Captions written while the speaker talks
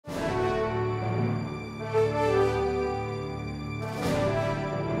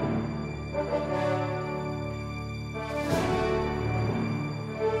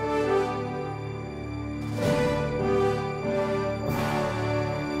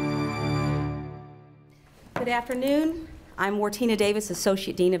Good afternoon. I'm Wartina Davis,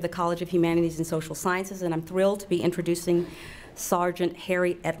 Associate Dean of the College of Humanities and Social Sciences, and I'm thrilled to be introducing Sergeant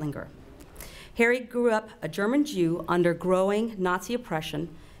Harry Ettlinger. Harry grew up a German Jew under growing Nazi oppression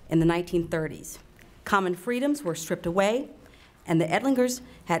in the 1930s. Common freedoms were stripped away, and the Ettlingers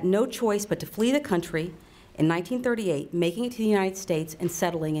had no choice but to flee the country in 1938, making it to the United States and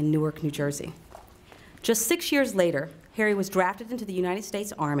settling in Newark, New Jersey. Just 6 years later, Harry was drafted into the United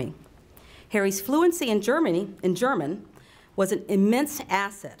States Army. Harry's fluency in German was an immense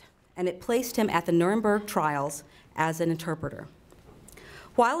asset, and it placed him at the Nuremberg trials as an interpreter.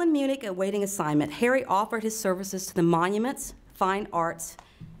 While in Munich awaiting assignment, Harry offered his services to the Monuments, Fine Arts,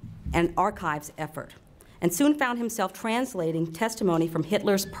 and Archives effort, and soon found himself translating testimony from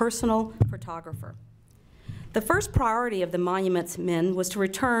Hitler's personal photographer. The first priority of the Monuments men was to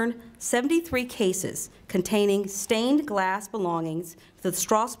return 73 cases containing stained glass belongings to the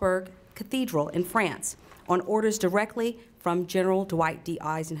Strasbourg Cathedral in France on orders directly from General Dwight D.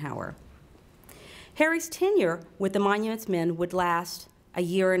 Eisenhower. Harry's tenure with the Monuments men would last a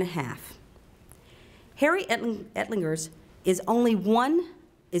year and a half. Harry Ettlingers is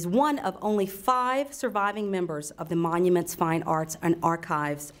one of only 5 surviving members of the Monuments, Fine Arts, and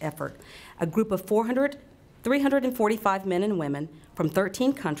Archives effort, a group of 345 men and women from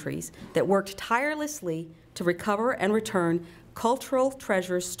 13 countries that worked tirelessly to recover and return cultural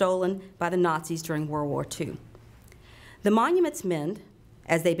treasures stolen by the Nazis during World War II. The Monuments men,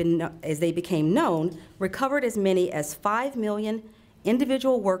 as they became known, recovered as many as 5 million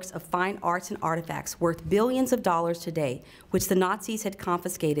individual works of fine arts and artifacts worth billions of dollars today, which the Nazis had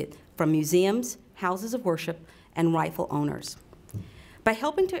confiscated from museums, houses of worship, and rightful owners. By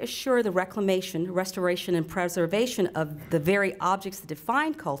helping to assure the reclamation, restoration, and preservation of the very objects that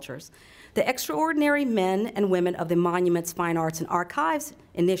define cultures, the extraordinary men and women of the Monuments, Fine Arts, and Archives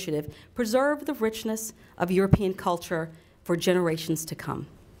initiative preserved the richness of European culture for generations to come.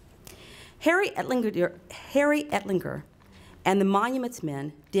 Harry Ettlinger and the Monuments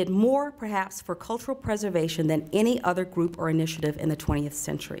men did more, perhaps, for cultural preservation than any other group or initiative in the 20th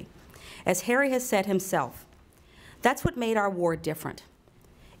century. As Harry has said himself, that's what made our war different.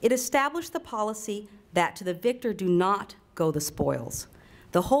 It established the policy that to the victor do not go the spoils.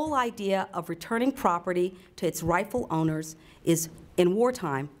 The whole idea of returning property to its rightful owners in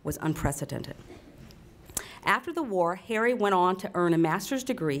wartime was unprecedented. After the war, Harry went on to earn a master's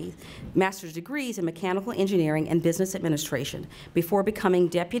degrees in mechanical engineering and business administration before becoming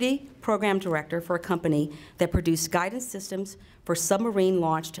deputy program director for a company that produced guidance systems for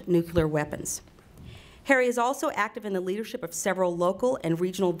submarine-launched nuclear weapons. Harry is also active in the leadership of several local and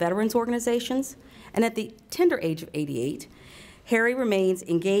regional veterans organizations, and at the tender age of 88, Harry remains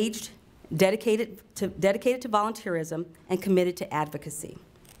engaged, dedicated to volunteerism, and committed to advocacy.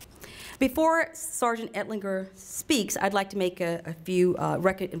 Before Sergeant Ettlinger speaks, I'd like to make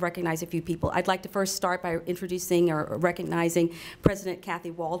recognize a few people. I'd like to first start by introducing or recognizing President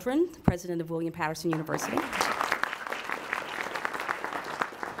Kathy Waldron, President of William Paterson University.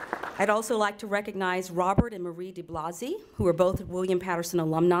 I'd also like to recognize Robert and Marie de Blasi, who are both William Paterson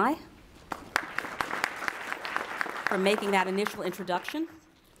alumni, for making that initial introduction.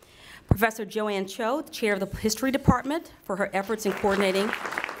 Professor Joanne Cho, the chair of the History Department, for her efforts in coordinating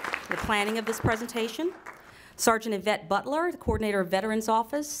the planning of this presentation. Sergeant Yvette Butler, the coordinator of Veterans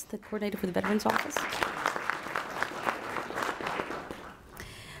Office, the coordinator for the Veterans Office.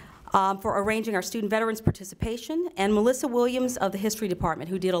 For arranging our student veterans participation, and Melissa Williams of the History Department,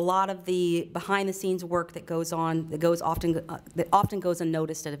 who did a lot of the behind-the-scenes work that goes on, that often goes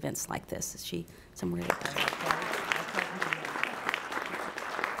unnoticed at events like this. Is she somewhere there?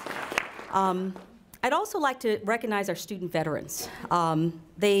 I'd also like to recognize our student veterans.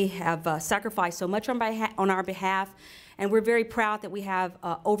 They have sacrificed so much on our behalf, and we're very proud that we have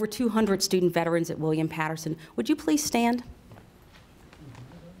over 200 student veterans at William Paterson. Would you please stand?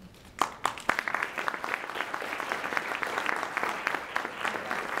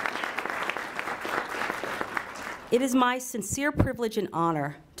 It is my sincere privilege and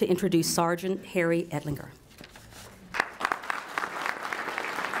honor to introduce Sergeant Harry Ettlinger.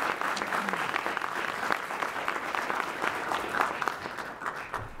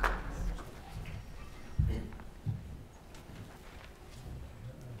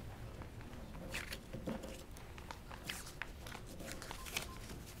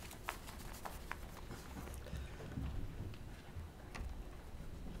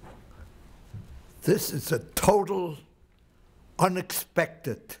 This is a total,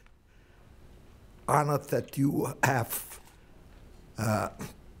 unexpected honor that you have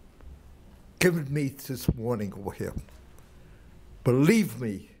given me this morning over here. Believe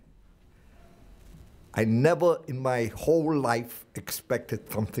me, I never in my whole life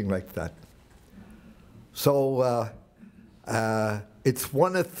expected something like that. So it's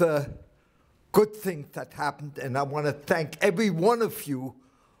one of the good things that happened, and I want to thank every one of you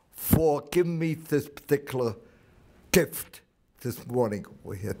for giving me this particular gift this morning,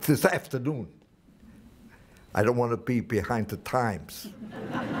 or here, this afternoon. I don't want to be behind the times.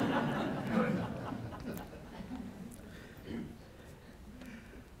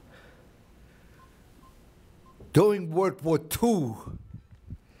 During World War II,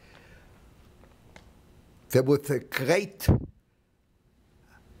 there was a great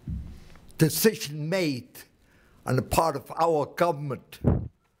decision made on the part of our government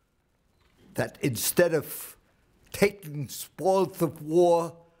that instead of taking spoils of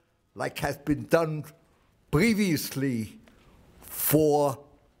war like has been done previously for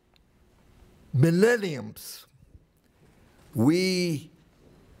millenniums, we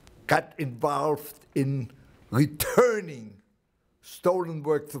got involved in returning stolen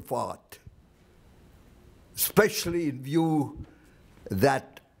works of art, especially in view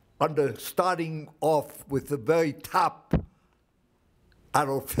that starting off with the very top,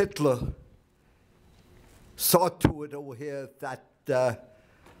 Adolf Hitler saw to it over here that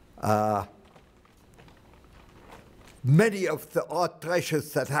many of the art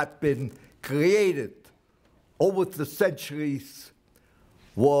treasures that had been created over the centuries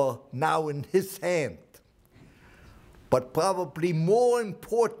were now in his hand. But probably more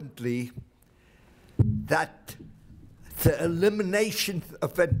importantly, that the elimination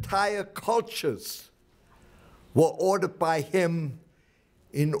of entire cultures were ordered by him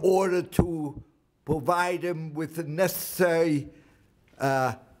in order to provide him with the necessary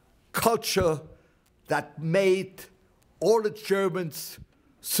culture that made all the Germans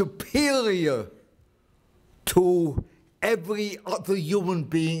superior to every other human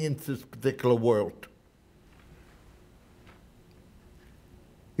being in this particular world.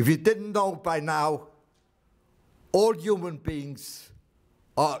 If you didn't know by now, all human beings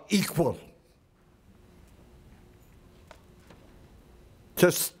are equal.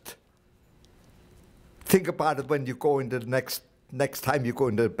 Just think about it when you go into the next time you go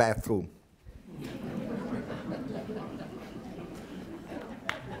into the bathroom.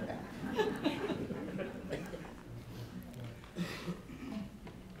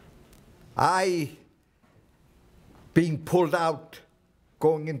 Being pulled out,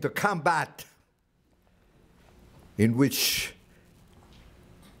 going into combat, in which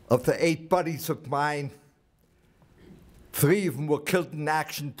of the 8 buddies of mine, 3 of them were killed in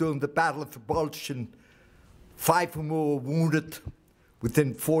action during the Battle of the Bulge, and 5 of them were wounded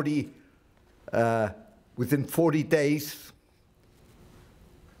within 40 days.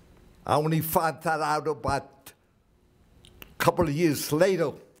 I only found that out about a couple of years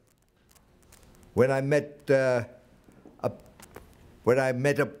later, when I met a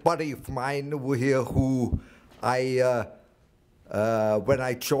buddy of mine over here who when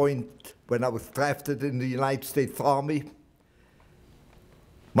I was drafted in the United States Army.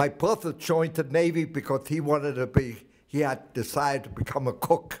 My brother joined the Navy because he had decided to become a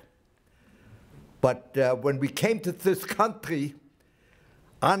cook. But when we came to this country,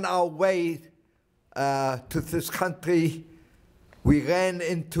 on our way to this country, we ran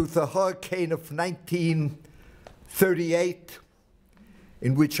into the hurricane of 1938,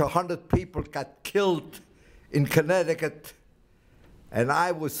 in which 100 people got killed in Connecticut, and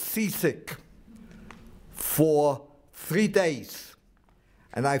I was seasick for 3 days.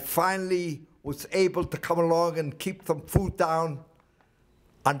 And I finally was able to come along and keep some food down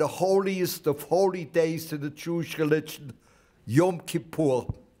on the holiest of holy days in the Jewish religion, Yom Kippur,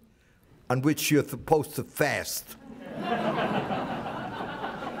 on which you're supposed to fast.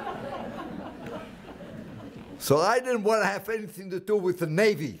 So I didn't want to have anything to do with the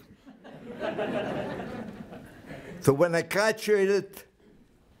Navy. So when I graduated,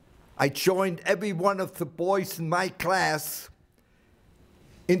 I joined every one of the boys in my class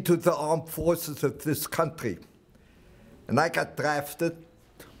into the armed forces of this country. And I got drafted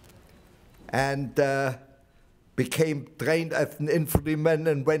and became trained as an infantryman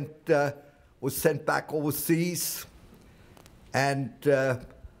and was sent back overseas. And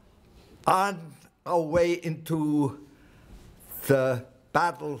on our way into the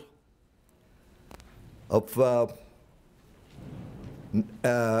battle of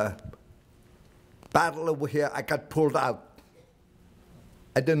battle over here, I got pulled out.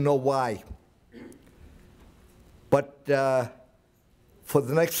 I didn't know why. But for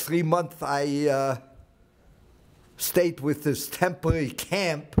the next 3 months, I stayed with this temporary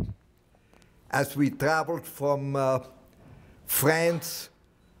camp as we traveled from France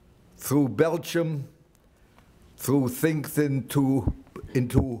through Belgium, through things into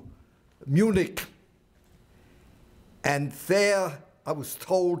Munich. And there I was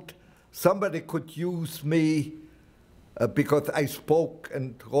told somebody could use me because I spoke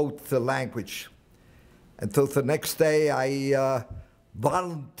and wrote the language. And so the next day I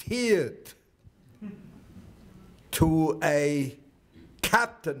volunteered to a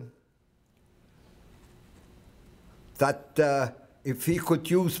captain that if he could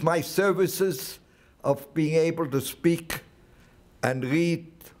use my services of being able to speak and read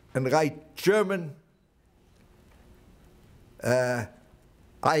and write German, I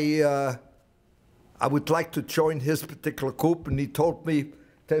would like to join his particular group. And he told me,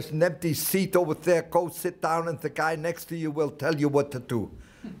 there's an empty seat over there, go sit down and the guy next to you will tell you what to do.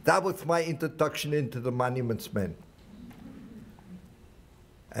 That was my introduction into the Monuments Men.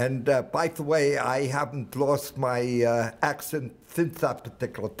 And by the way, I haven't lost my accent since that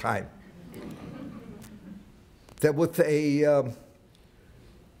particular time. There was a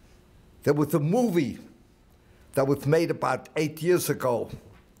movie that was made about 8 years ago,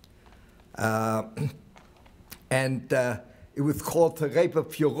 and it was called The Rape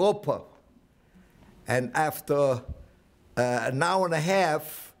of Europa. And after an hour and a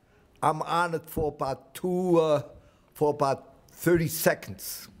half, I'm on it for about 30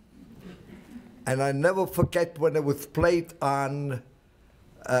 seconds. And I never forget when it was played on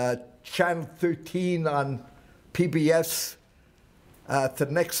Channel 13 on PBS. The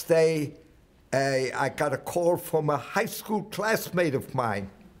next day, I got a call from a high school classmate of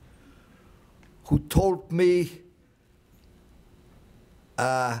mine who told me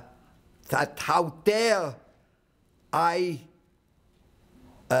that how dare I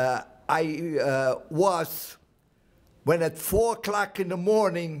was when at 4 o'clock in the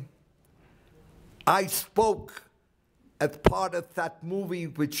morning I spoke as part of that movie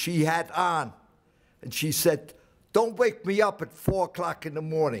which she had on. And she said, don't wake me up at 4 o'clock in the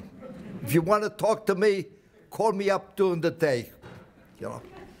morning. If you want to talk to me, call me up during the day. You know.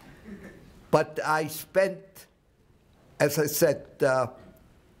 But I spent, as I said,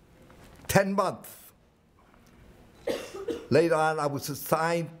 10 months. Later on, I was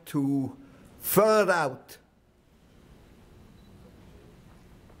assigned to ferret out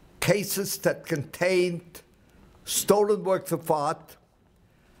cases that contained stolen works of art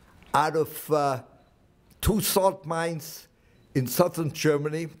out of 2 salt mines in southern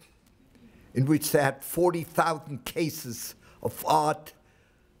Germany, in which they had 40,000 cases of art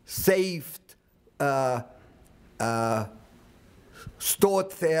saved,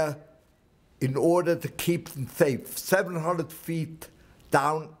 stored there in order to keep them safe, 700 feet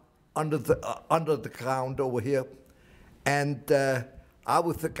down under the ground over here. And I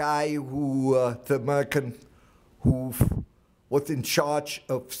was the guy who, the American, who was in charge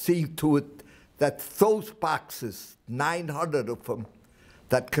of seeing to it that those boxes, 900 of them,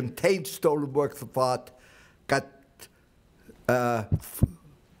 that contained stolen works of art, got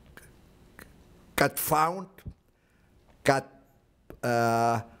found,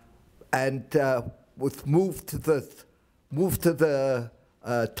 and was moved to the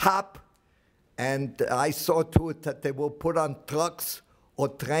top, and I saw to it that they were put on trucks or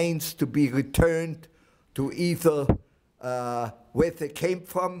trains to be returned to either where they came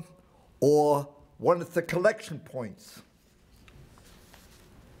from or one of the collection points,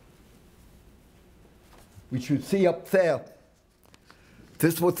 which you see up there.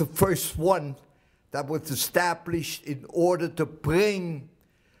 This was the first one that was established in order to bring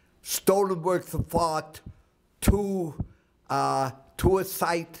stolen works of art to a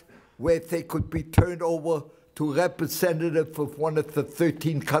site where they could be turned over to representative of one of the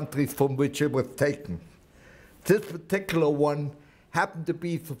 13 countries from which it was taken. This particular one happened to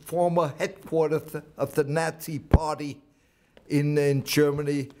be the former headquarters of the Nazi Party in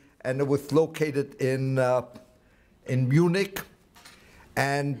Germany, and it was located in Munich.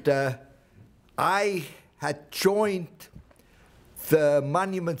 And I had joined the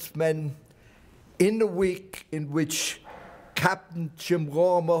Monuments Men in the week in which Captain Jim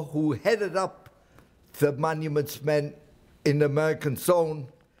Romer, who headed up the Monuments Men in the American zone,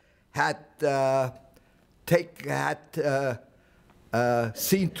 had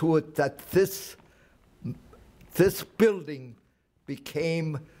seen to it that this building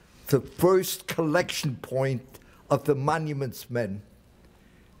became the first collection point of the Monuments Men.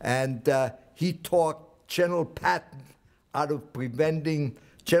 And he talked General Patton out of preventing.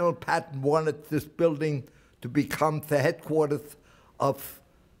 General Patton wanted this building to become the headquarters of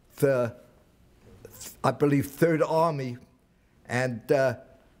the, I believe, Third Army. And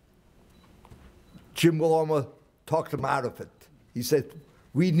Jim Romer talked him out of it. He said,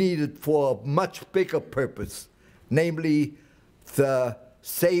 we need it for a much bigger purpose. namely the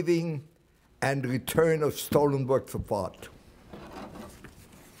saving and return of stolen works of art.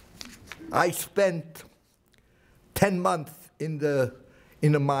 I spent 10 months in the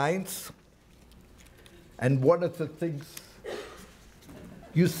mines, and one of the things,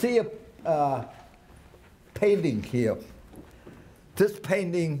 you see a painting here. This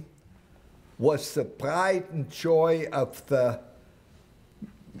painting was the pride and joy of the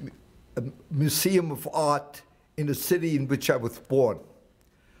Museum of Art in the city in which I was born.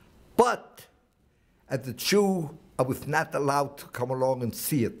 But as a Jew, I was not allowed to come along and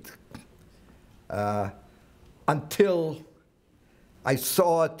see it until I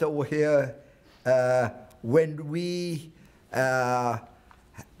saw it over here when we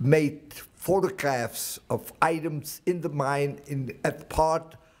made photographs of items in the mine as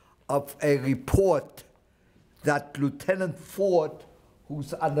part of a report that Lieutenant Ford,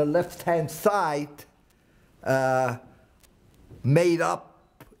 who's on the left-hand side, made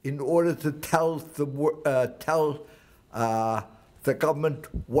up in order to tell the government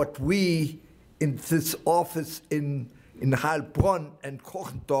what we in this office in Heilbronn and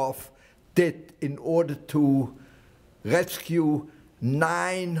Kochendorf did in order to rescue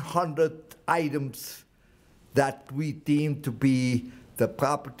 900 items that we deemed to be the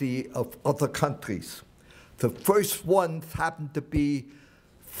property of other countries. The first ones happened to be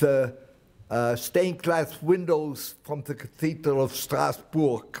the stained glass windows from the Cathedral of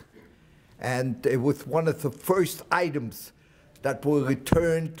Strasbourg. And it was one of the first items that were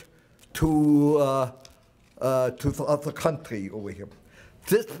returned to the other country over here.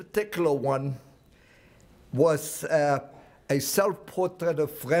 This particular one was a self-portrait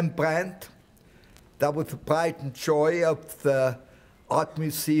of Rembrandt. That was the pride and joy of the art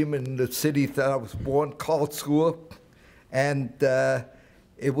museum in the city that I was born, Karlsruhe. And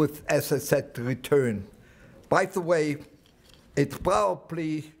it was, as I said, the return. By the way, it's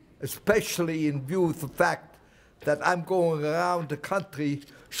probably, especially in view of the fact that I'm going around the country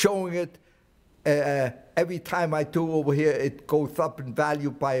showing it, every time I do over here, it goes up in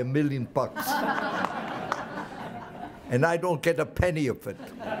value by $1 million. And I don't get a penny of it.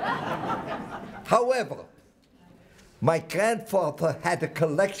 However, my grandfather had a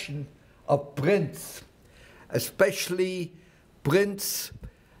collection of prints, especially prints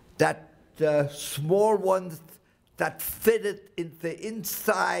that small ones that fitted in the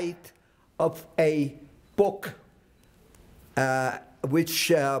inside of a book,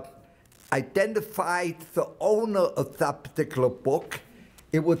 which identified the owner of that particular book.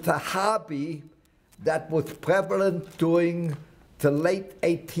 It was a hobby that was prevalent during the late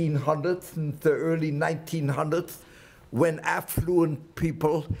 1800s and the early 1900s, when affluent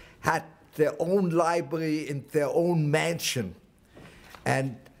people had their own library in their own mansion.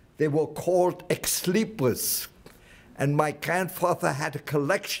 And they were called ex libris. And my grandfather had a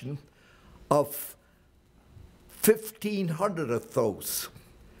collection of 1,500 of those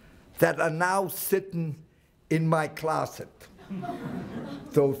that are now sitting in my closet.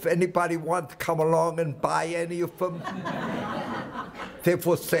 So if anybody wants to come along and buy any of them, they're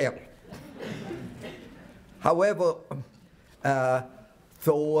for sale. However, one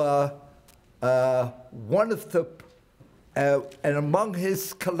of the, and among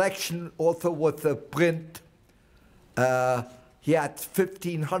his collection also was a print. He had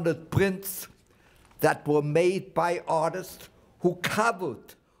 1,500 prints that were made by artists who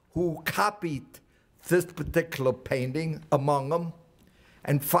copied this particular painting among them.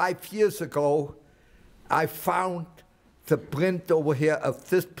 And 5 years ago, I found the print over here of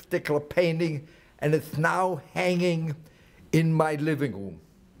this particular painting, and it's now hanging in my living room.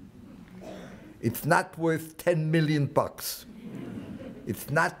 It's not worth $10 million. It's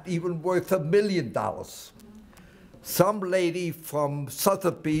not even worth $1 million. Some lady from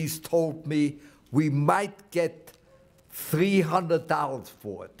Sotheby's told me we might get $300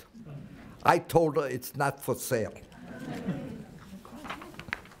 for it. I told her it's not for sale.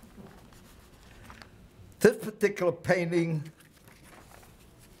 This particular painting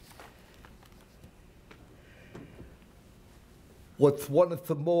was one of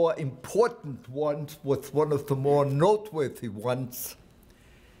the more important ones, was one of the more noteworthy ones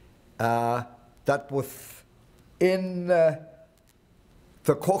that was in the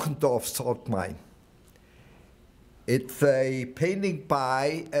Kochendorf salt mine. It's a painting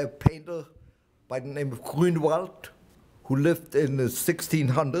by a painter by the name of Grünwald, who lived in the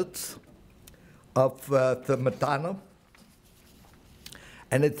 1600s, of the Madonna.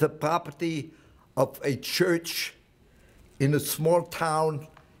 And it's a property of a church in a small town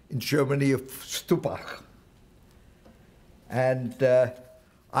in Germany of Stubach. And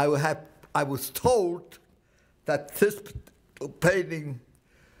I was told that this painting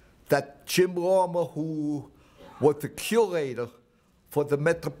that Jim Romer, who was the curator for the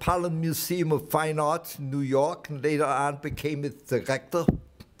Metropolitan Museum of Fine Arts in New York and later on became its director,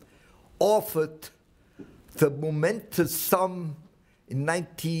 offered the momentous sum in the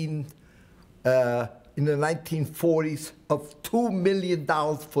 1940s of $2 million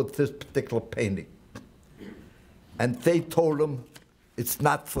for this particular painting. And they told him it's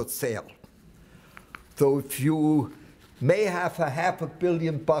not for sale. So if you may have a $500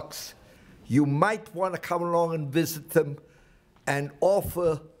 million, you might want to come along and visit them and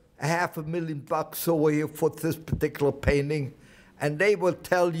offer $500,000 over here for this particular painting, and they will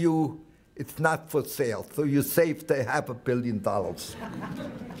tell you it's not for sale. So you saved the $500 million.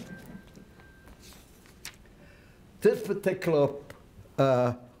 This particular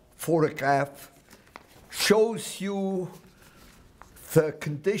photograph shows you the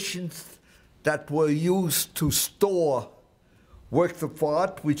conditions that were used to store works of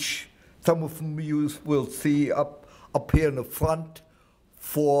art, which some of them you will see up here in the front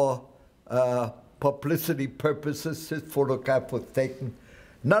for publicity purposes. This photograph was taken.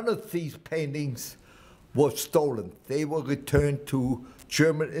 None of these paintings were stolen. They were returned to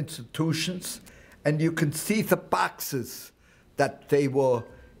German institutions, and you can see the boxes that they were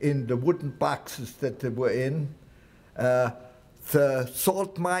in, the wooden boxes that they were in. The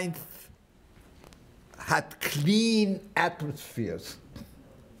salt mines had clean atmospheres,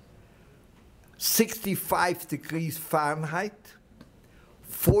 65 degrees Fahrenheit,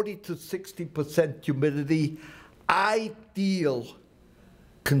 40 to 60% humidity, ideal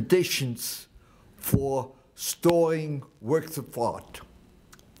conditions for storing works of art.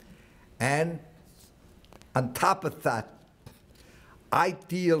 And on top of that,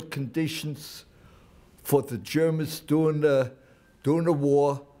 ideal conditions for the Germans during the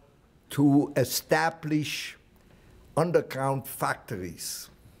war to establish underground factories.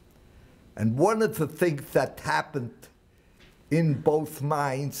 And one of the things that happened in both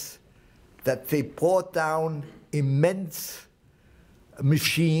mines, that they brought down immense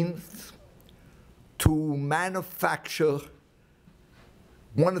machines to manufacture,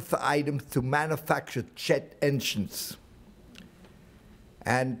 one of the items to manufacture jet engines.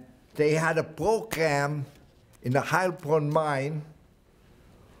 And they had a program in the Heilbronn mine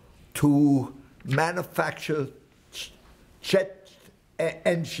to manufacture jet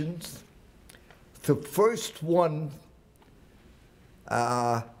engines. The first one,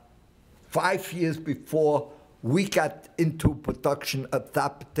 5 years before we got into production of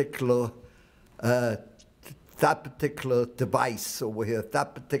that particular device over here,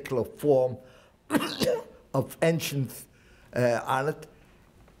 that particular form of engines on it.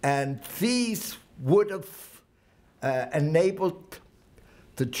 And these would have enabled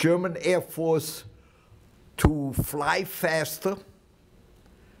the German Air Force to fly faster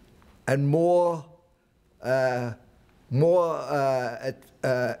and more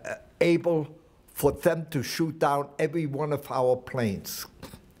able for them to shoot down every one of our planes.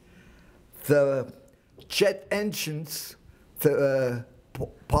 The jet engines, the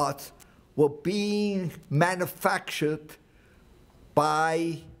parts, were being manufactured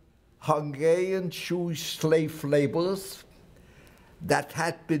by Hungarian Jewish slave laborers that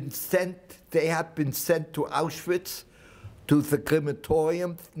had been sent, they had been sent to Auschwitz, to the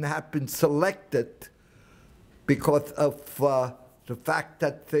crematorium, and had been selected because of the fact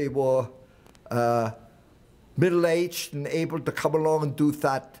that they were middle-aged and able to come along and do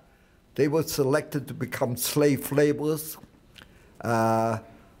that. They were selected to become slave laborers, and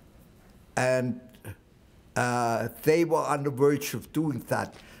they were on the verge of doing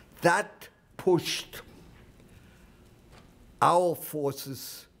that. That pushed our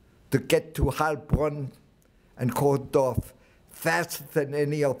forces to get to Heilbronn and Korndorf faster than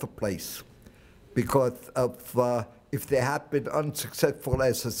any other place, because of if they had been unsuccessful,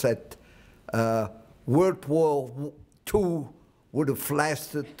 as I said, World War II would have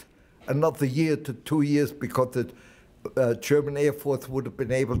lasted another year to 2 years, because the German Air Force would have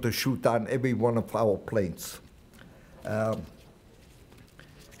been able to shoot down every one of our planes.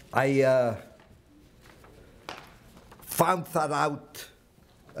 I found that out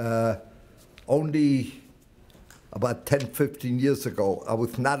only about 10, 15 years ago. I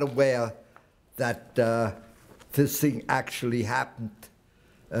was not aware that this thing actually happened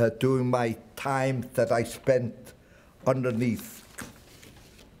during my time that I spent underneath.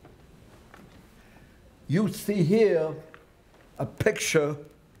 You see here a picture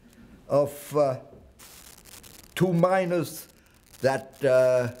of two miners that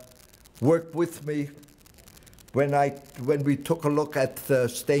worked with me when we took a look at the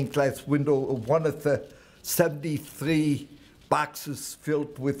stained glass window of one of the 73 boxes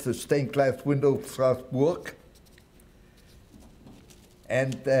filled with the stained glass window of Strasbourg.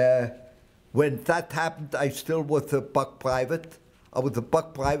 And when that happened, I still was a buck private. I was a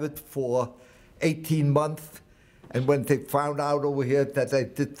buck private for 18 months. And when they found out over here that I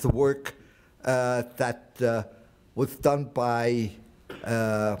did the work that was done by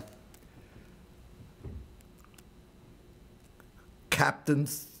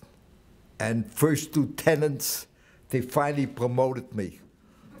captains and first lieutenants, they finally promoted me.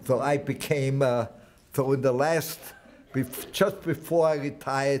 So I became, so in the last, just before I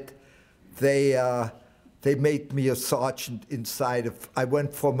retired, they made me a sergeant inside of, I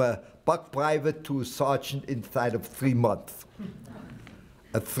went from a buck private to a sergeant inside of 3 months.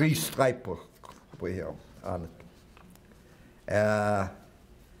 A 3-striper over here on it.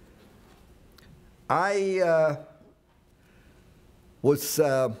 I was,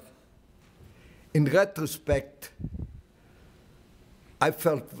 in retrospect, I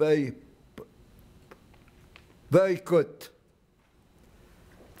felt very, very good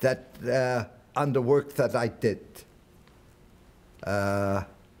that on the work that I did.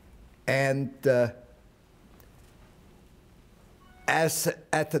 As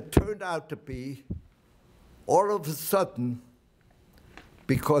it turned out to be, all of a sudden,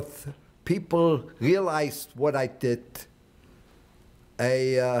 because people realized what I did,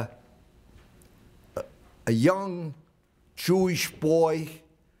 a young Jewish boy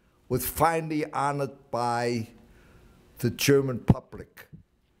was finally honored by the German public.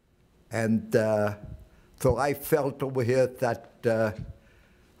 And so I felt over here that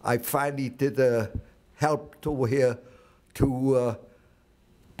I finally did helped over here to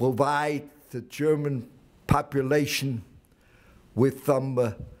provide the German population with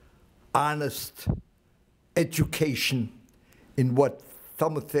some honest education in what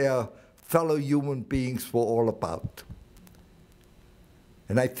some of their fellow human beings were all about.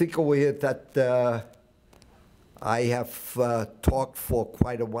 And I think over here that I have talked for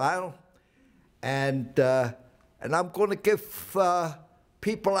quite a while, and I'm going to give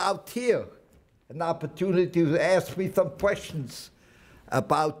people out here an opportunity to ask me some questions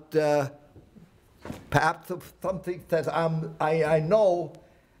about perhaps of something that I know,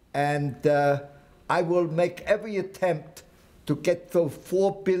 and I will make every attempt to get those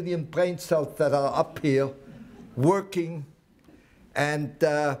 4 billion brain cells that are up here working and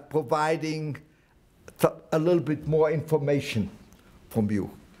providing a little bit more information from you.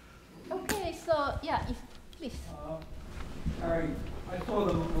 Okay, so yeah, please. Harry, I saw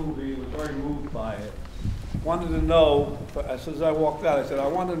the movie, was very moved by it. Wanted to know, as soon as I walked out, I said, I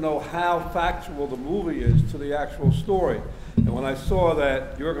want to know how factual the movie is to the actual story. And when I saw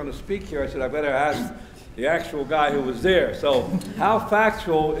that you were going to speak here, I said, I better ask the actual guy who was there. So how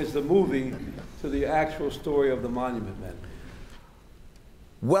factual is the movie to the actual story of the Monument Men?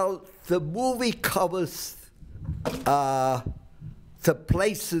 Well, the movie covers the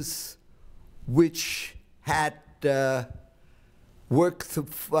places which had works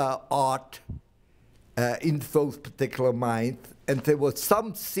of art in those particular mines, and there were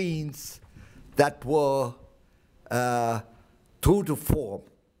some scenes that were true to form.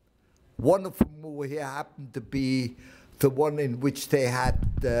 One of them over here happened to be the one in which they had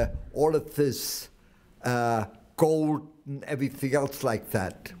all of this gold and everything else like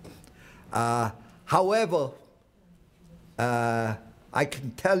that. However, I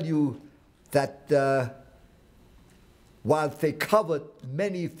can tell you that while they covered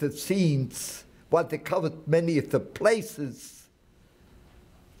many of the scenes, while they covered many of the places,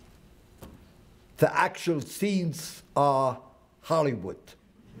 the actual scenes are Hollywood.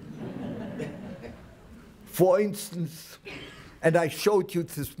 For instance, and I showed you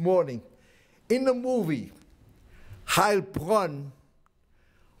this morning, in the movie, Heilbronn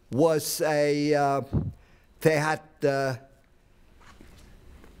was a, they had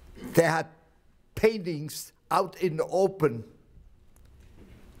paintings out in the open,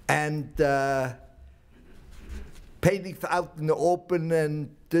 and paintings out in the open and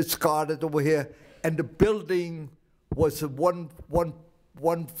discarded over here, and the building was a one-story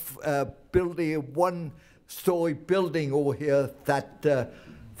building over here that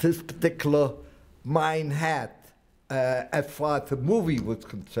this particular mine had, as far as the movie was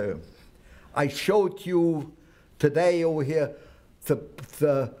concerned. I showed you today over here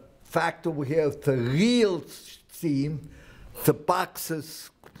the fact over here of the real scene, the boxes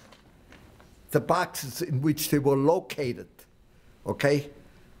in which they were located, okay?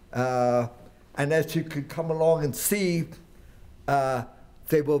 And as you can come along and see,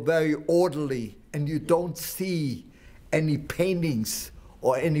 they were very orderly, and you don't see any paintings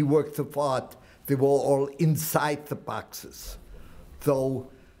or any works of art. they were all inside the boxes. So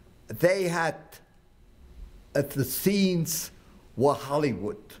they had, the scenes were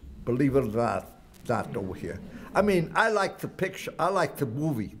Hollywood, believe it or not over here. I mean, I like the picture, I like the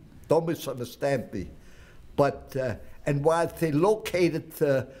movie, don't misunderstand me. But, and while they located,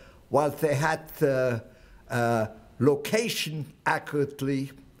 while they had the location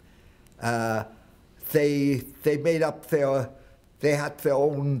accurately, they made up they had their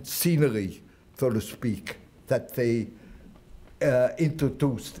own scenery, so to speak, that they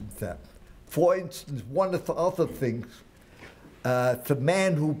introduced in them. For instance, one of the other things, the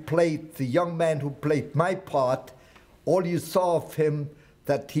young man who played my part, all you saw of him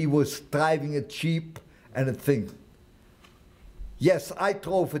that he was driving a Jeep and a thing. Yes, I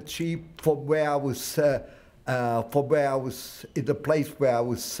drove a Jeep from where I was in the place where I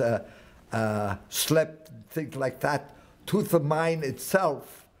was slept and things like that to the mine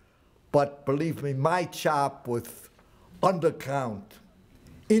itself. But believe me, my job was underground,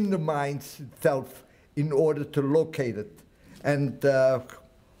 in the mines itself, in order to locate it. And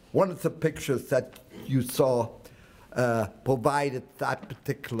one of the pictures that you saw provided that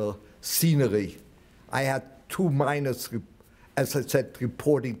particular scenery. I had two miners, as I said,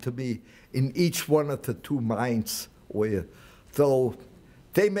 reporting to me in each one of the two mines. So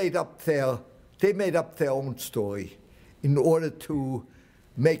they made up their own story in order to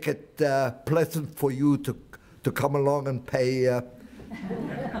make it pleasant for you to come along and pay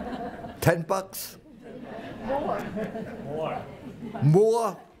 $10?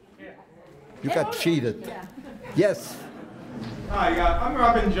 More? You got cheated. Yeah. Yes. Hi, I'm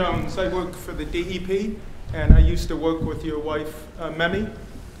Robin Jones. I work for the DEP, and I used to work with your wife, Memi.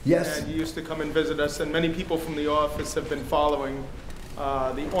 Yes. And you used to come and visit us, and many people from the office have been following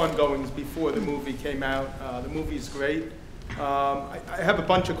the ongoings before the movie came out. The movie's great. I have a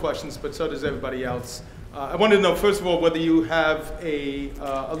bunch of questions, but so does everybody else. I wanted to know, first of all, whether you have a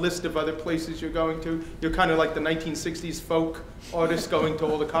list of other places you're going to. You're kind of like the 1960s folk artist going to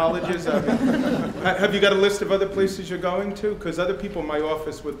all the colleges. Have you got a list of other places you're going to? Because other people in my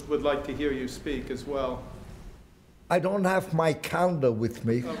office would like to hear you speak as well. I don't have my calendar with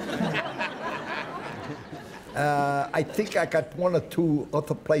me. Okay. I think I got one or two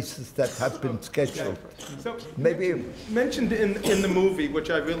other places that have been scheduled. So, maybe you mentioned in the movie, which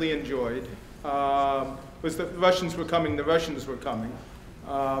I really enjoyed, was that the Russians were coming.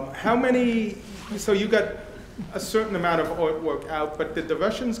 How many? So you got a certain amount of artwork out, but did the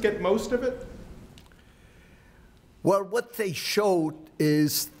Russians get most of it? Well, what they showed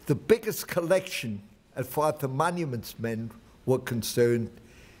is the biggest collection, as far as the monuments men were concerned,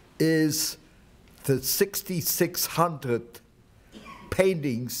 is the 6,600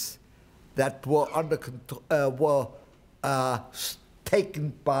 paintings that were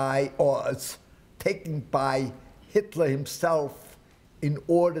taken by Hitler himself in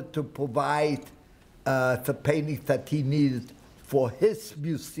order to provide the paintings that he needed for his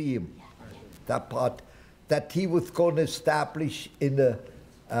museum. That part that he was going to establish in the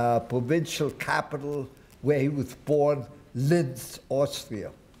provincial capital where he was born, Linz,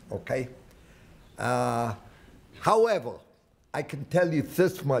 Austria. Okay. However, I can tell you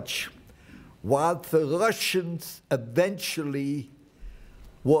this much: while the Russians eventually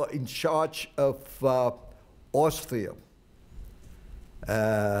were in charge of Austria,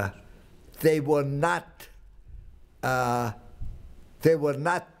 they were not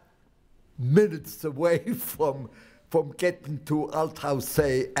minutes away from getting to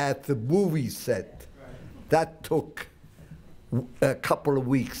Althausee at the movie set. Right. That took a couple of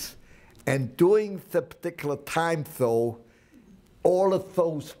weeks. And during the particular time, though, all of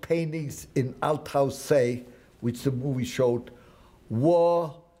those paintings in Althausee, which the movie showed,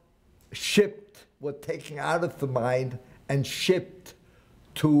 were taken out of the mine and shipped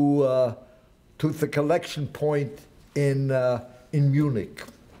to the collection point in Munich,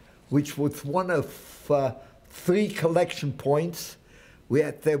 which was one of 3 collection points.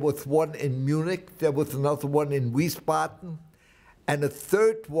 There was one in Munich, there was another one in Wiesbaden, and a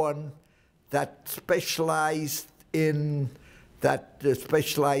third one that specialized in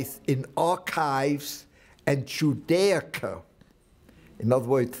archives and Judaica. In other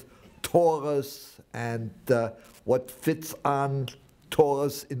words, Torahs and what fits on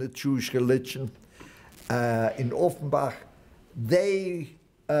Torahs in the Jewish religion. In Offenbach, they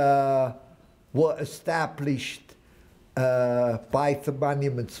were established by the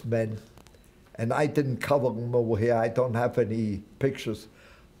monuments men, and I didn't cover them over here. I don't have any pictures,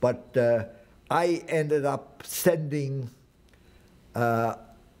 but I ended up sending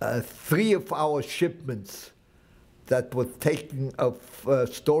 3 of our shipments, that was taken of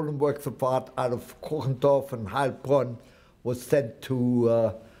stolen works of art out of Kochendorf and Heilbronn was sent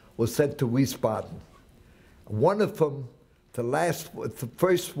to Wiesbaden. One of them, the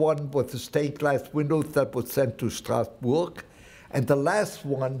first one was the stained glass windows that was sent to Strasbourg, and the last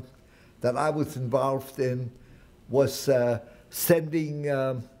one that I was involved in was sending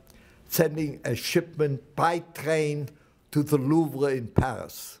a shipment by train to the Louvre in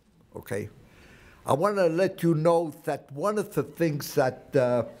Paris. Okay, I want to let you know that one of the things that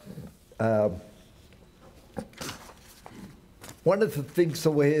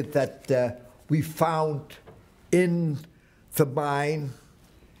over here that we found in the mine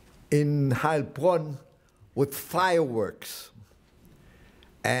in Heilbronn was fireworks.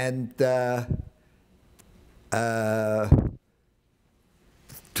 And to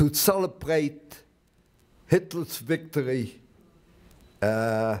celebrate Hitler's victory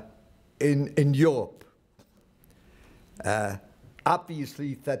in Europe.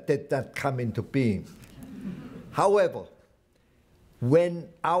 Obviously, that did not come into being. However, when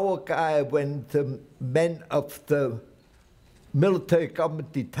the men of the military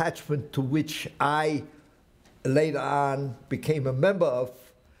government detachment to which I later on became a member of,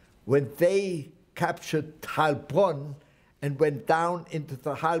 when they captured Heilbronn and went down into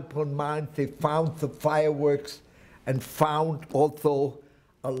the Heilbronn mine, they found the fireworks and found also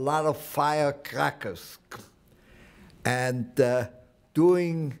a lot of firecrackers. And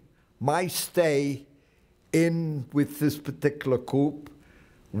during my stay in with this particular group,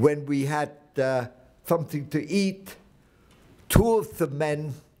 when we had something to eat, two of the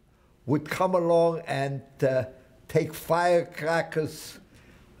men would come along and take firecrackers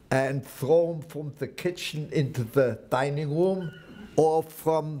and throw them from the kitchen into the dining room or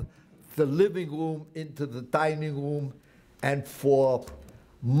from the living room into the dining room. And for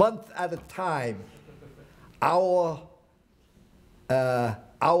months at a time, our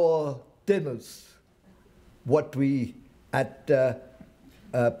dinners, what we at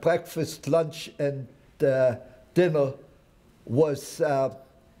breakfast, lunch, and dinner was,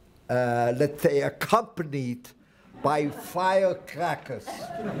 let's say, accompanied by firecrackers.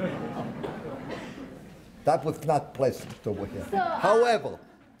 That was not pleasant over here. So,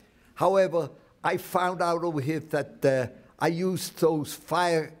 however, I found out over here that I used those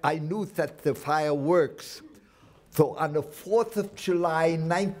I knew that the fireworks. So on the 4th of July,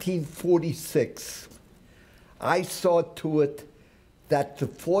 1946, I saw to it that the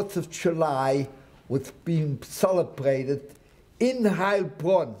 4th of July was being celebrated in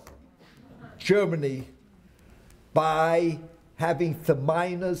Heilbronn, Germany, by having the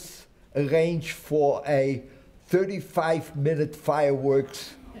miners arrange for a 35-minute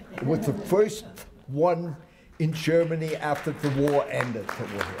fireworks. It was the first one in Germany after the war ended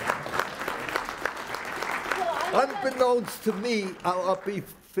over here. Unbeknownst to me, I'll be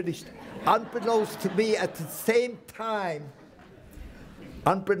finished. Unbeknownst to me, at the same time,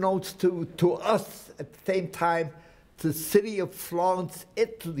 unbeknownst to us, at the same time, the city of Florence,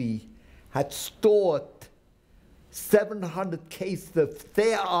 Italy, had stored 700 cases of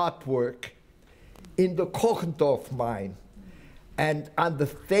their artwork in the Kochendorf mine. And on the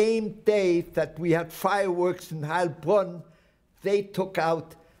same day that we had fireworks in Heilbronn, they took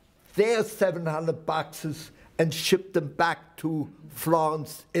out their 700 boxes and shipped them back to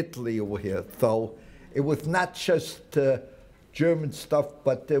Florence, Italy over here. So it was not just German stuff,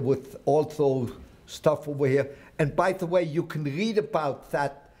 but there was also stuff over here. And by the way, you can read about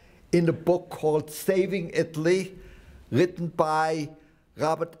that in a book called Saving Italy, written by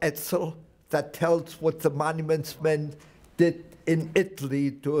Robert Etzel, that tells what the monuments men did in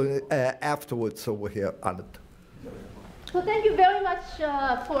Italy afterwards over here on it. So thank you very much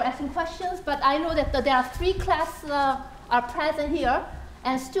for asking questions, but I know that there are 3 classes are present here,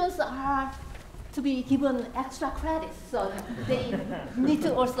 and students are to be given extra credits, so they need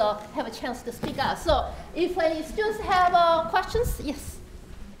to also have a chance to speak out. So if any students have questions, yes?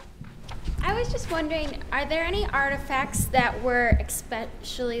 I was just wondering, are there any artifacts that were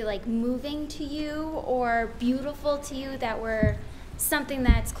especially like moving to you or beautiful to you that were something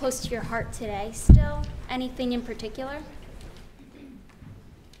that's close to your heart today still? Anything in particular?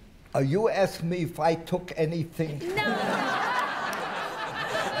 Are you asking me if I took anything? No.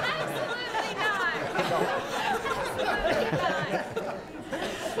 Absolutely not.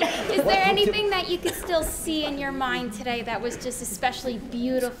 Is there anything that you could still see in your mind today that was just especially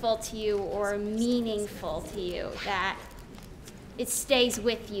beautiful to you or meaningful to you, that it stays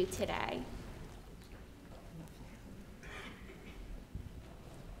with you today?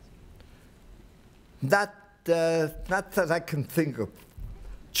 Not that I can think of.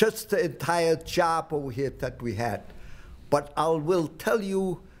 Just the entire job over here that we had. But I will tell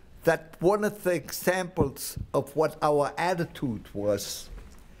you that one of the examples of what our attitude was,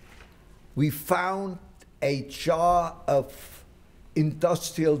 we found a jar of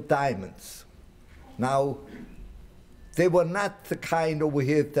industrial diamonds. Now, they were not the kind over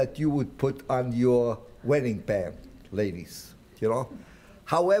here that you would put on your wedding band, ladies, you know.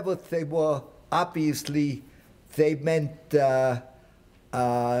 However, they were obviously, they meant they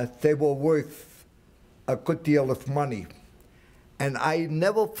were worth a good deal of money. And I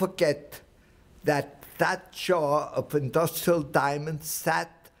never forget that that jar of industrial diamonds sat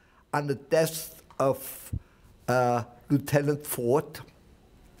on the desk of Lieutenant Ford,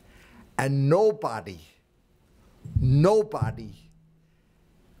 and nobody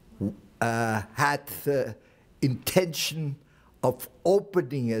had the intention of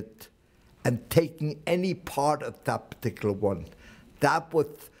opening it and taking any part of that particular one. That was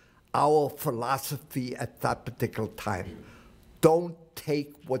our philosophy at that particular time. Don't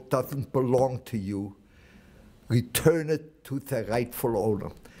take what doesn't belong to you. Return it to the rightful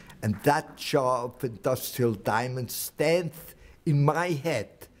owner. And that jar of industrial diamonds stands in my head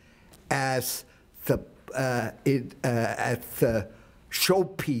as the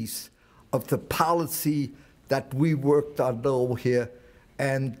showpiece of the policy that we worked on over here.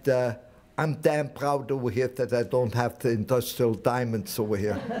 And I'm damn proud over here that I don't have the industrial diamonds over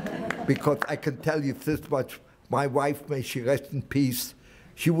here. Because I can tell you this much, my wife, may she rest in peace,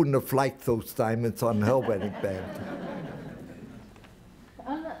 she wouldn't have liked those diamonds on her wedding band.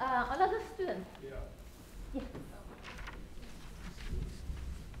 Another student. Yeah. Yeah.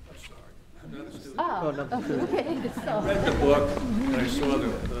 I'm sorry. Another student. Oh, okay. So. I read the book, and I saw the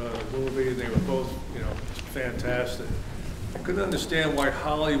movie, and they were both, fantastic. I couldn't understand why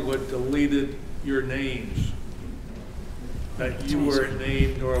Hollywood deleted your names. That you weren't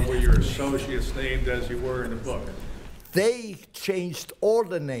named, nor were your associates named as you were in the book. They changed all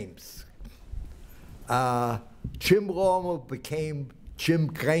the names. Jim Romer became Jim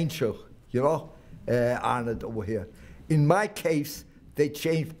Granger, on it over here. In my case, they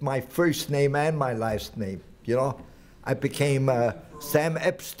changed my first name and my last name, I became Sam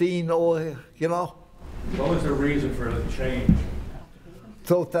Epstein over here, What was the reason for the change?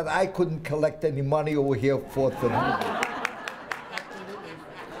 So that I couldn't collect any money over here for the movie.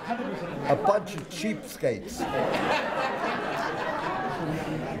 A bunch of cheapskates.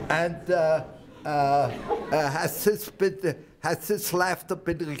 And has this laughter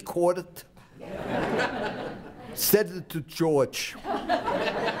been recorded? Send it to George.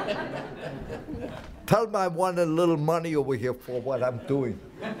 Tell him I want a little money over here for what I'm doing.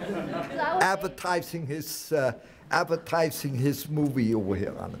 Advertising his movie over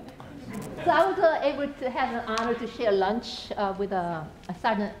here on it. So I was able to have an honor to share lunch with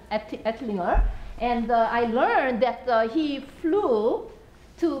Sergeant Ettlinger, and I learned that he flew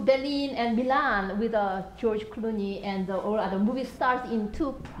to Berlin and Milan with George Clooney and all other movie stars in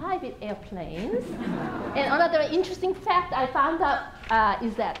 2 private airplanes. And another interesting fact I found out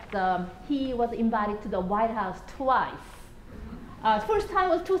is that he was invited to the White House twice. First time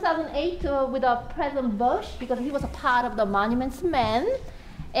was 2008 with President Bush, because he was a part of the Monuments Men.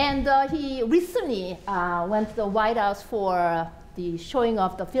 And he recently went to the White House for the showing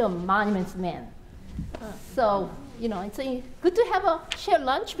of the film Monuments Men. So, it's good to have a shared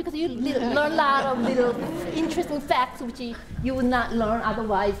lunch, because you learn a lot of little interesting facts which you would not learn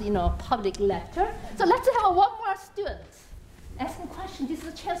otherwise in a public lecture. So let's have one more student asking questions. This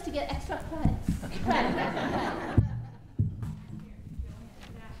is a chance to get extra credits.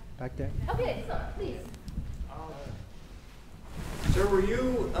 Back there. Okay, so please. So were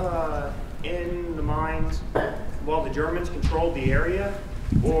you in the mines while the Germans controlled the area,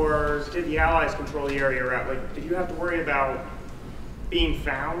 or did the Allies control the area around? Like, did you have to worry about being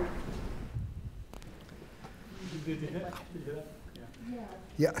found?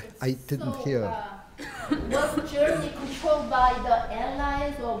 Yeah, I didn't hear. Was Germany controlled by the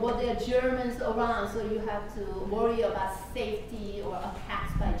Allies, or were there Germans around, so you have to worry about safety or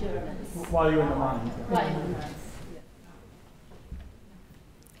attacks by Germans? While you're in the mines. While you're in the mines.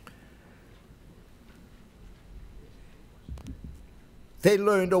 They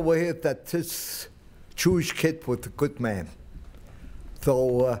learned over here that this Jewish kid was a good man.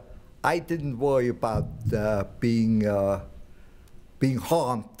 So I didn't worry about being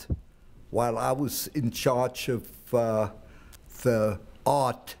harmed while I was in charge of the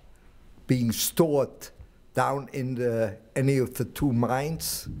art being stored down in any of the 2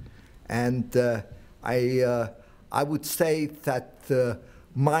 mines. And I would say that the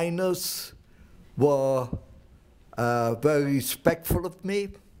miners were very respectful of me,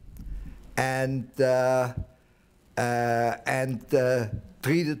 and and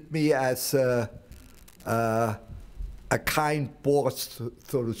treated me as a kind boss,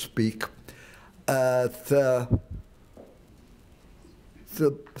 so to speak. The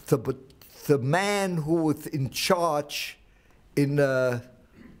man who was in charge in the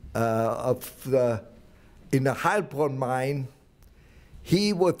Heilbronn mine,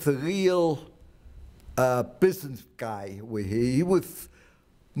 he was a real business guy. He was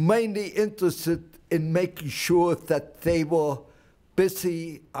mainly interested in making sure that they were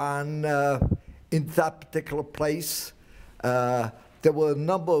busy in that particular place. There were a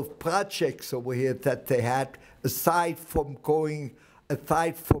number of projects over here that they had, aside from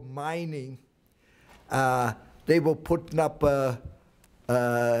mining. They were putting up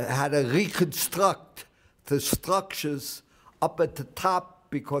had to reconstruct the structures up at the top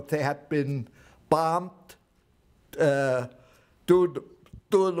because they had been bombed during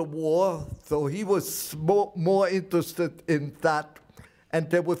the war. So he was more interested in that. And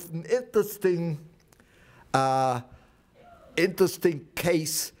there was an interesting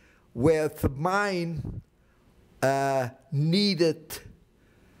case where the mine needed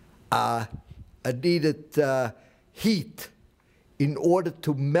heat in order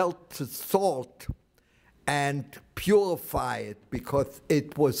to melt the salt and purify it, because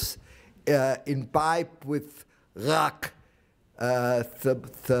it was imbibed with rock.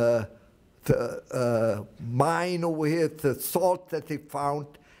 The mine over here, the salt that they found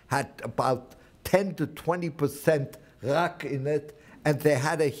had about 10 to 20% rock in it, and they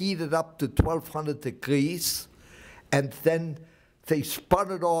had to heat it up to 1200 degrees, and then they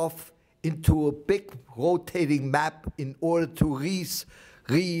spun it off into a big rotating map in order to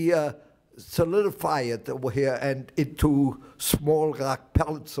solidify it over here and into small rock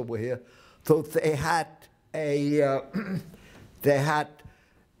pellets over here. So they had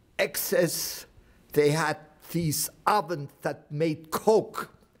these ovens that made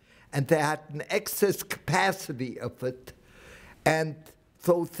coke, and they had an excess capacity of it. And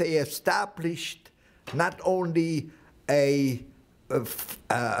so they established not only a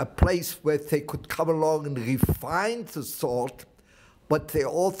place where they could come along and refine the salt, but they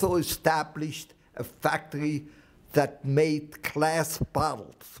also established a factory that made glass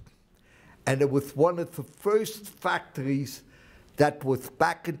bottles. And it was one of the first factories that was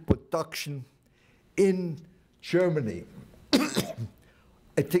back in production in Germany.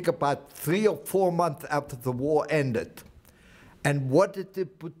 I think about 3 or 4 months after the war ended. And what did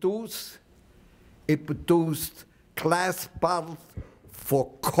it produce? It produced glass bottles for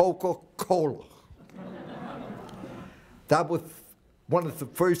Coca-Cola. That was one of the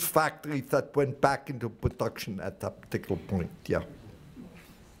first factories that went back into production at that particular point, yeah.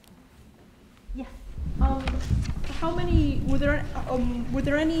 Yes. How many, were there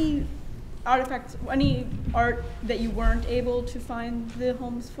any artifacts, any art that you weren't able to find the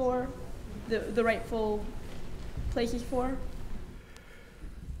homes for, the rightful places for?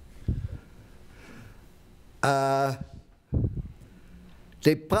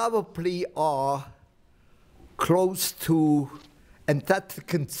 They probably are close to, and that's the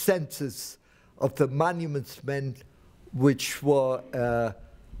consensus of the monuments men which were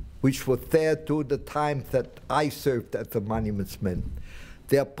there during the time that I served as a monuments man.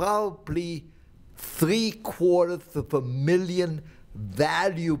 There are probably 750,000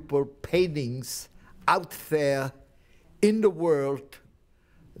 valuable paintings out there in the world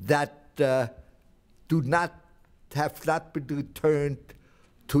that have not been returned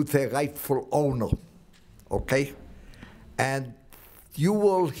to their rightful owner, okay? And you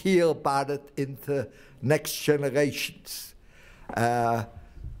will hear about it in the next generations. I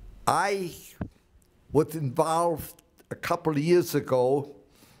was involved a couple of years ago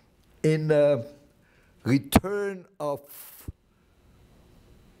in a return of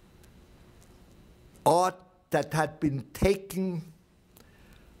art that had been taken,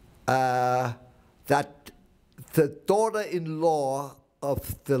 that the daughter-in-law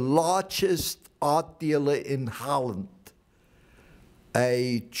of the largest art dealer in Holland,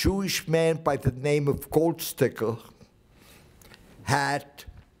 a Jewish man by the name of Goldsticker,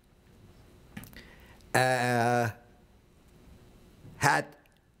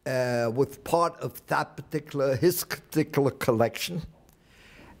 was part of that his particular collection,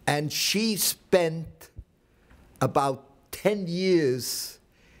 and she spent about 10 years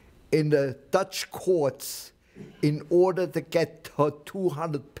in the Dutch courts in order to get her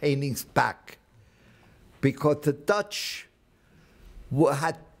 200 paintings back, because the Dutch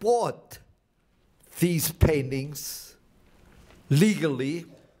had bought these paintings legally,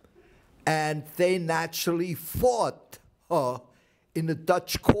 and they naturally fought her in the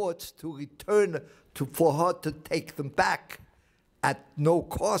Dutch courts to return for her to take them back at no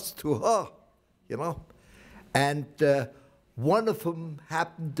cost to her, you know. And one of them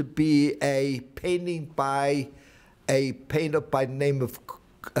happened to be a painting by a painter by the name of,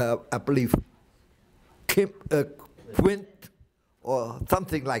 I believe, Quint, or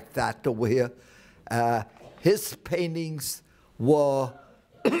something like that over here. His paintings were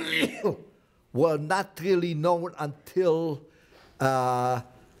were not really known until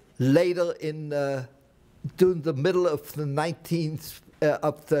later during the middle of the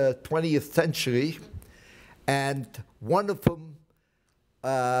 20th century, and one of them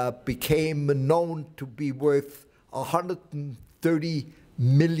became known to be worth $130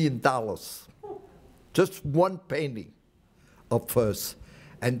 million. Just one painting of hers.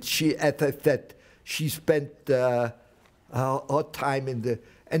 And she, as I said, she spent her time in the,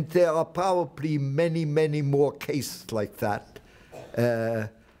 and there are probably many, many more cases like that.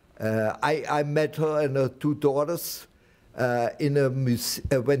 I met her and her two daughters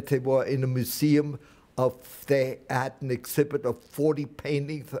when they were in a museum. They had an exhibit of 40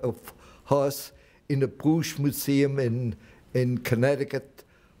 paintings of hers in the Bruges Museum in Connecticut.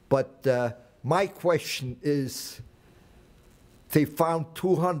 But my question is, they found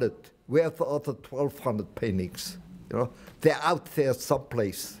 200. Where are the other 1,200 paintings? You know, they're out there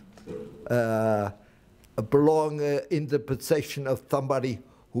someplace, belong in the possession of somebody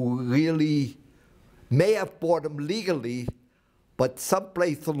who really may have bought them legally, but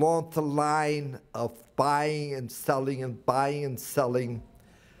someplace along the line of buying and selling and buying and selling,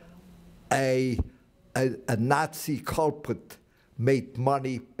 a Nazi culprit made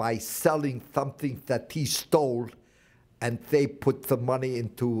money by selling something that he stole, and they put the money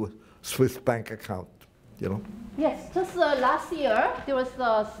into a Swiss bank account, you know? Yes, just last year, there was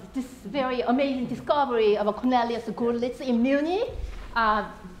this very amazing discovery of a Cornelius Gurlitz in Munich.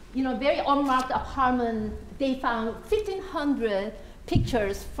 You know, very unmarked apartment. They found 1,500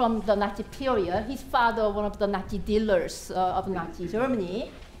 pictures from the Nazi period. His father, one of the Nazi dealers of Nazi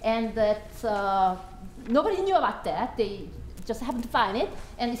Germany, and that nobody knew about that. They just happened to find it,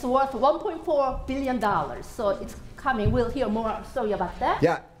 and it's worth $1.4 billion. So it's coming. We'll hear more story about that.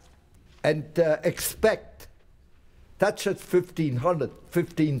 Yeah, and expect, that's just 1,500,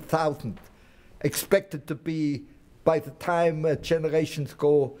 15,000. Expected to be, by the time generations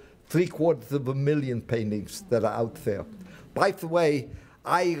go, 750,000 paintings that are out there. By the way,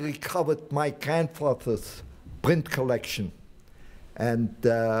 I recovered my grandfather's print collection, and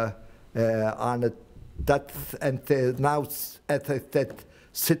on it, and they're now, as I said,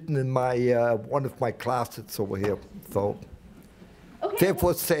 sitting in my one of my closets over here. So Okay. they're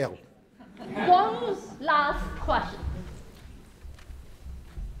for sale. One last question.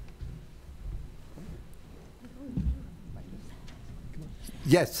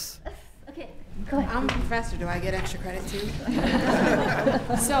 Yes. Okay, go ahead. I'm a professor. Do I get extra credit too?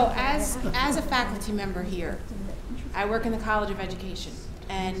 So as a faculty member here, I work in the College of Education,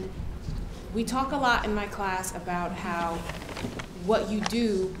 and we talk a lot in my class about how what you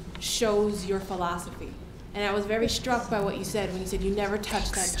do shows your philosophy. And I was very struck by what you said when you said you never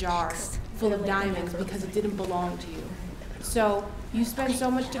touched that jar full of diamonds because it didn't belong to you. So you spend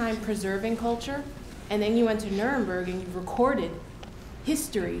so much time preserving culture, and then you went to Nuremberg and you recorded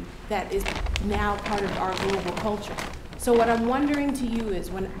history that is now part of our global culture. So what I'm wondering to you is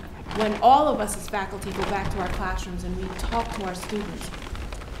when all of us as faculty go back to our classrooms and we talk to our students,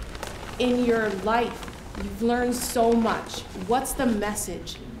 in your life, you've learned so much. What's the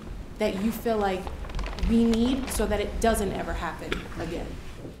message that you feel like we need so that it doesn't ever happen again?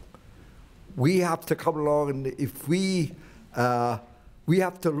 We have to come along, and if we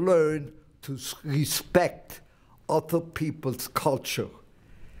have to learn to respect other people's culture,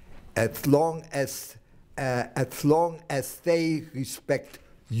 as long as they respect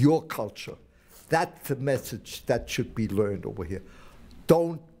your culture. That's the message that should be learned over here.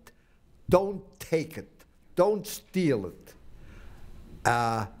 Don't take it. Don't steal it.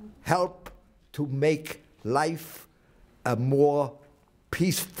 Help to make life a more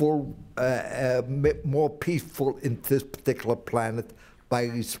peaceful in this particular planet by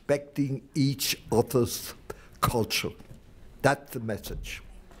respecting each other's culture. That's the message.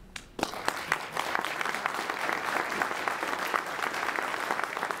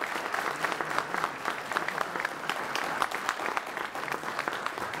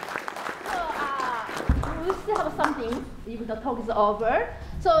 We still have something, even the talk is over.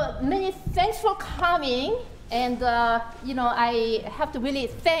 So many thanks for coming. And you know, I have to really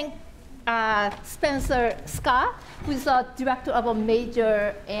thank Spencer Scott, who is the director of a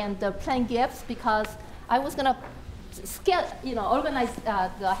major and planning gifts, because I was gonna organize,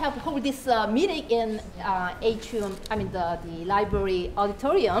 help hold this meeting in atrium, the library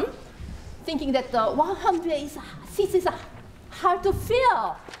auditorium, thinking that 100 seats is hard to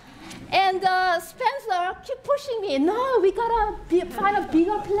fill. And Spencer kept pushing me, no, we gotta find a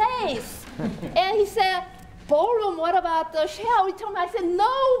bigger place. And he said, ballroom, what about the share auditorium? I said,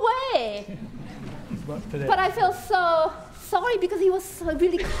 no way. But I felt so sorry because he was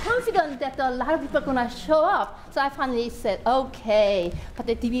really confident that a lot of people are gonna show up. So I finally said, okay, but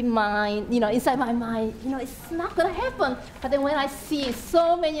the deep mind, inside my mind, it's not gonna happen. But then when I see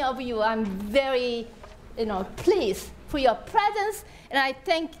so many of you, I'm very, pleased for your presence. And I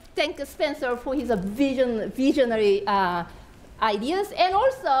thank Spencer for his visionary ideas. And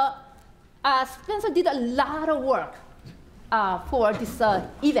also, Spencer did a lot of work for this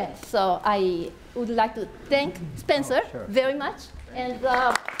event. So I would like to thank Spencer very much. And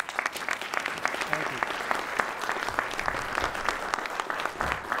Thank you.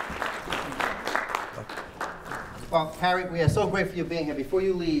 Well, Harry, we are so grateful for you being here. Before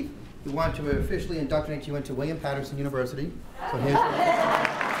you leave, we want to officially indoctrinate you into William Paterson University. So here's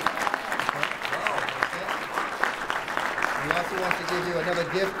we also want to give you another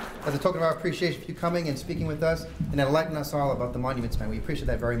gift as a token of our appreciation for you coming and speaking with us and enlightening us all about the Monuments Man. We appreciate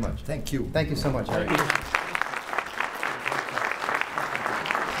that very much. Thank you. Thank you so much, Harry. Thank you.